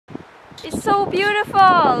It's so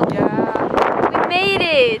beautiful! Yeah. We made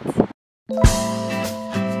it!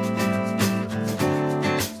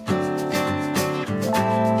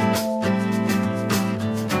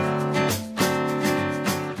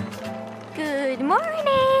 Good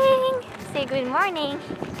morning! Say good morning!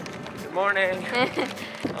 Good morning.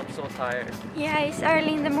 I'm so tired. Yeah, it's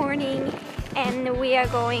early in the morning and we are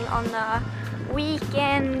going on a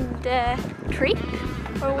weekend trip.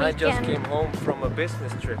 I just came home from a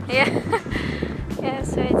business trip. Yeah. Yeah,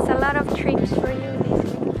 so it's a lot of trips for you this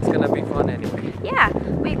week. It's gonna be fun anyway. Yeah,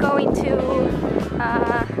 we're going to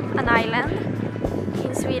an island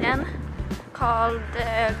in Sweden called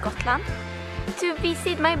Gotland to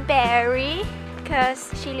visit my Barry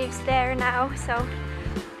because she lives there now, so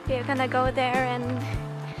we're gonna go there and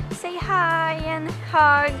say hi and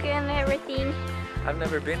hug and everything. I've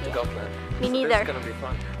never been to Gotland. Me so neither. This is gonna be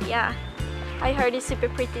fun. Yeah, I heard it's super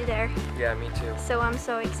pretty there. Yeah, me too. So I'm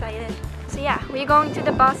so excited. So yeah, we're going to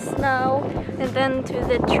the bus now and then to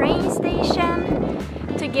the train station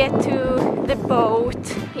to get to the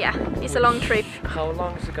boat. Yeah, it's a long trip. How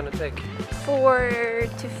long is it gonna take? 4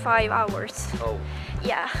 to 5 hours. Oh.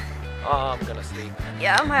 Yeah. Oh, I'm gonna sleep.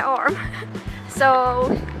 Yeah, my arm.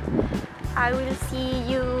 So I will see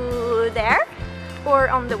you there or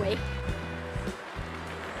on the way.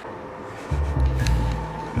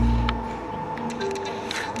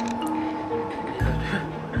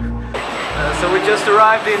 So we just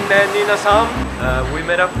arrived in Nynäshamn. We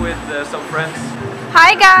met up with some friends.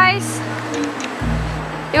 Hi guys!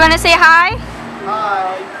 You wanna say hi?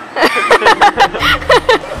 Hi!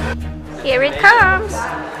 Here it comes!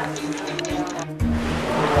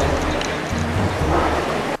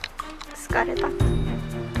 Skarta.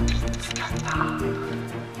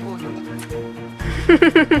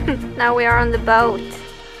 Now we are on the boat.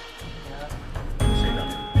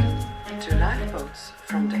 2 lifeboats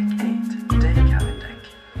from deck 8, day cabin deck.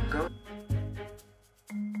 Go.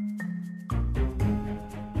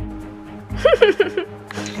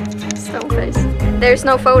 Stone face. There's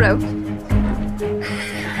no photo.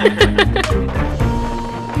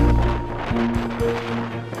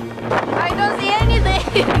 I don't see anything.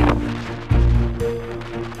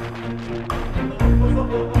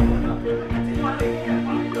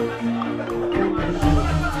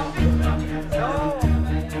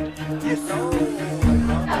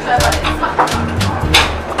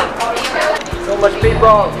 So much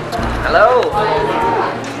people! Hello!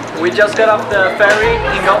 We just got off the ferry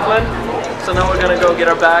in Gotland, so now we're gonna go get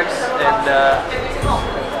our bags and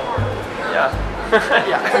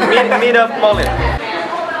yeah, meet up Malin.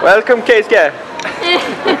 Welcome, Keiske!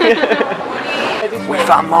 We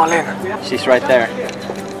found Malin! She's right there.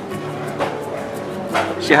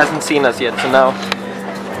 She hasn't seen us yet, so now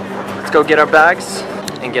let's go get our bags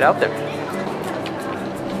and get out there.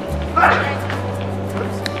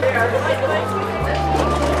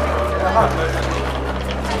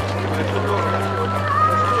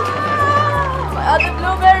 Other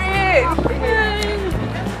blueberry!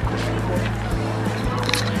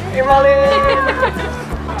 Hey Malin!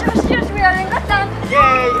 Just we are in Gotland!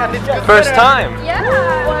 Yay! And it's first time! Yeah!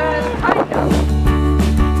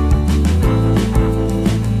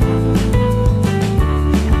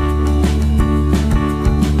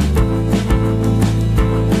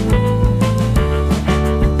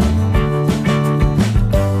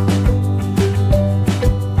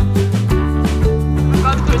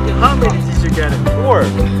 How many did you get? 4!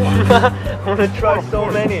 I want to try so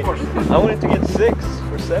many. I wanted to get 6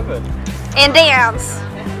 or 7. And dance!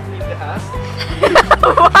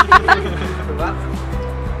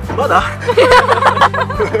 Vadå?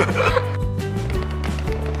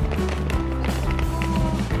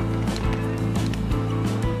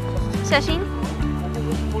 Shashin?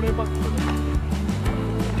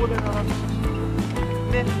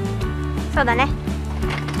 Sådär.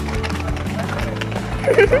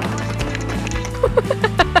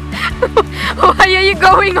 Why are you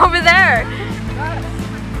going over there?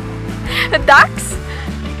 The ducks?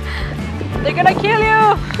 They're gonna kill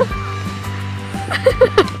you!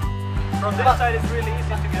 From this side it's really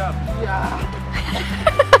easy to get up. Yeah.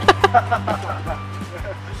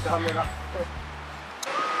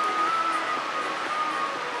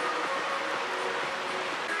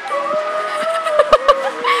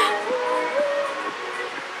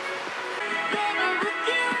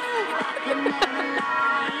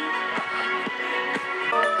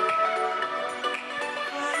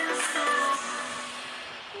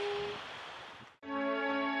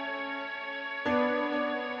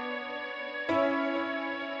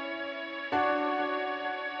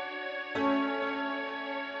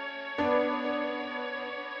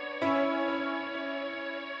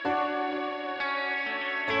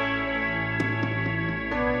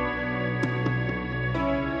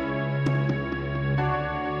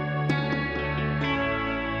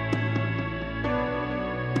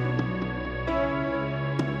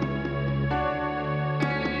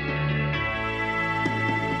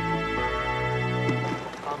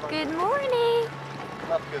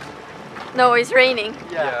 No, it's raining.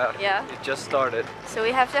 Yeah. Yeah. It just started. So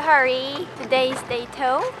we have to hurry. Today is day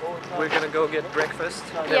 2. We're gonna go get breakfast.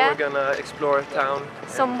 Then Yeah. we're gonna explore town.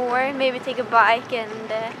 Some more, maybe take a bike and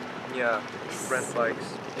Yeah, rent bikes.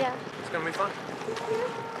 yeah. It's gonna be fun.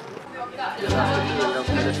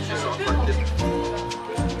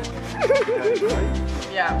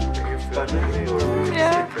 Yeah.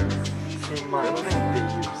 Yeah.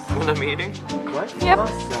 On a meeting? Yep.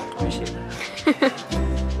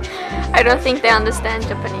 I don't think they understand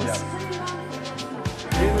Japanese.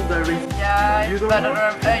 Yeah, it's better.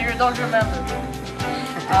 You don't remember.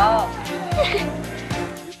 Oh.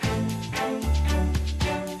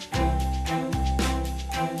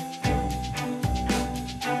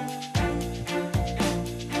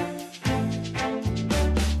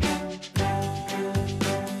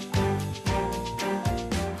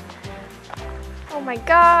 Oh my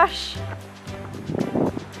gosh!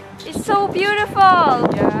 It's so beautiful!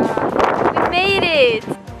 Yeah. We made it!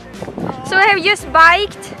 So I have just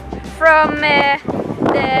biked from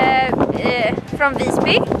from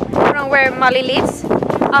Visby, from where Molly lives,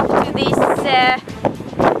 up to this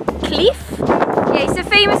cliff. Yeah, it's a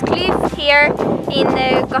famous cliff here in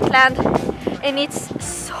Gotland, and it's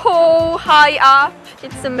so high up.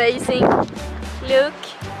 It's amazing. Look.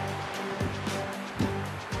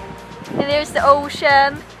 And there's the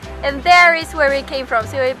ocean, and there is where we came from.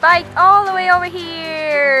 So we biked all the way over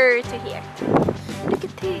here to here. Look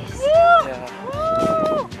at this. Yeah.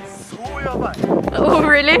 Oh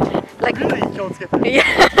really? Like yeah.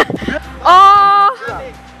 Oh.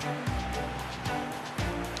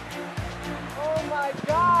 Oh my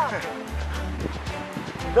god!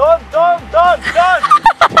 Don't!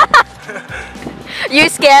 You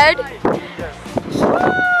scared?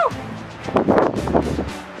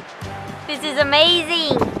 This is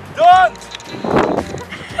amazing. Don't!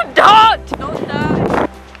 Don't! Don't die.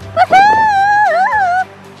 Woohoo!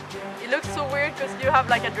 It looks so weird because you have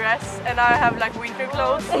like a dress and I have like winter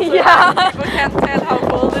clothes. So Yeah. people can't tell how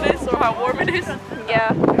cold it is or how warm it is.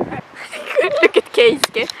 Yeah. Look at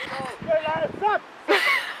Keisuke.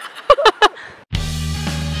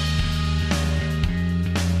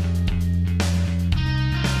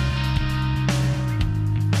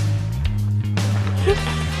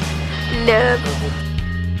 Love.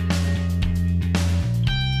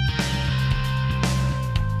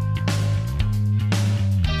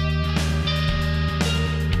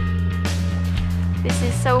 This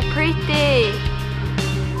is so pretty.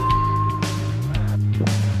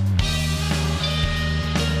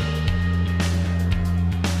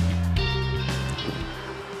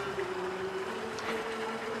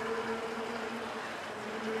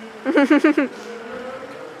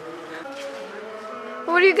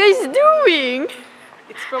 What are you guys doing?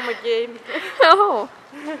 It's from a game. Oh.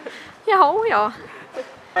 Ja, ja.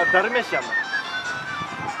 Darmesian.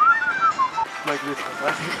 Like this.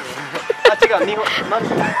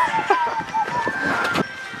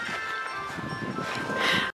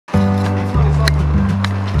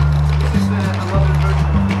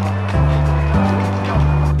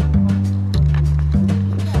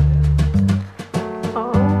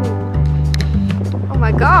 Oh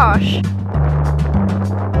my gosh.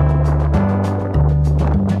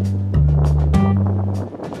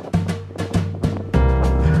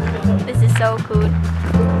 This is so cool.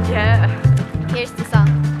 Yeah. Here's the sun.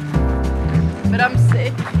 But I'm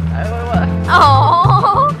sick.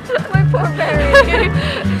 Oh, my poor berry.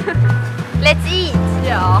 Let's eat.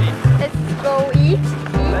 Yeah. Let's go eat.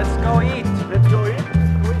 Let's go eat. Let's go in.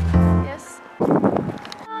 Yes. Oh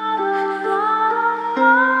my gosh.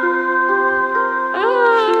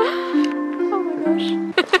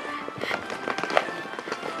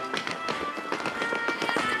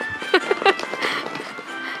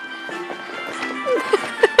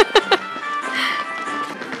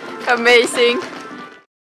 Amazing.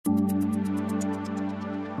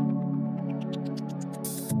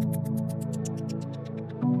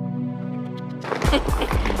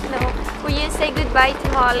 No, we just say goodbye to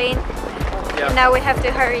Malin. Yeah. And now we have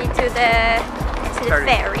to hurry to the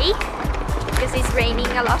ferry because it's raining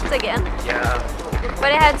a lot again. Yeah.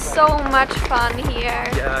 But I had so much fun here.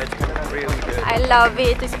 Yeah, it's really good. I love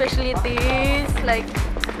it, especially this, like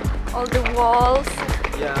all the walls.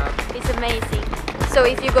 Yeah. It's amazing. So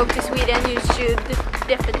if you go to Sweden, you should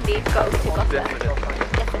definitely go to Gotland.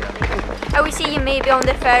 Definitely. I will see you maybe on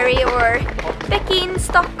the ferry or back in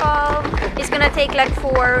Stockholm. It's gonna take like 4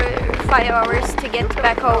 or 5 hours to get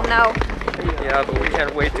back home now. Yeah, but we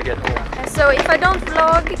can't wait to get home. So if I don't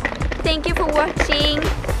vlog, thank you for watching.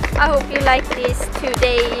 I hope you like this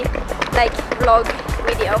 2-day vlog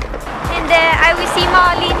video. And I will see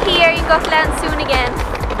Malin here in Gotland soon again.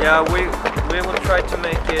 Yeah, we will try to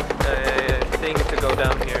make it a thing to go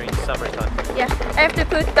down here in summertime. Yeah, I have to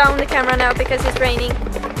put down the camera now because it's raining.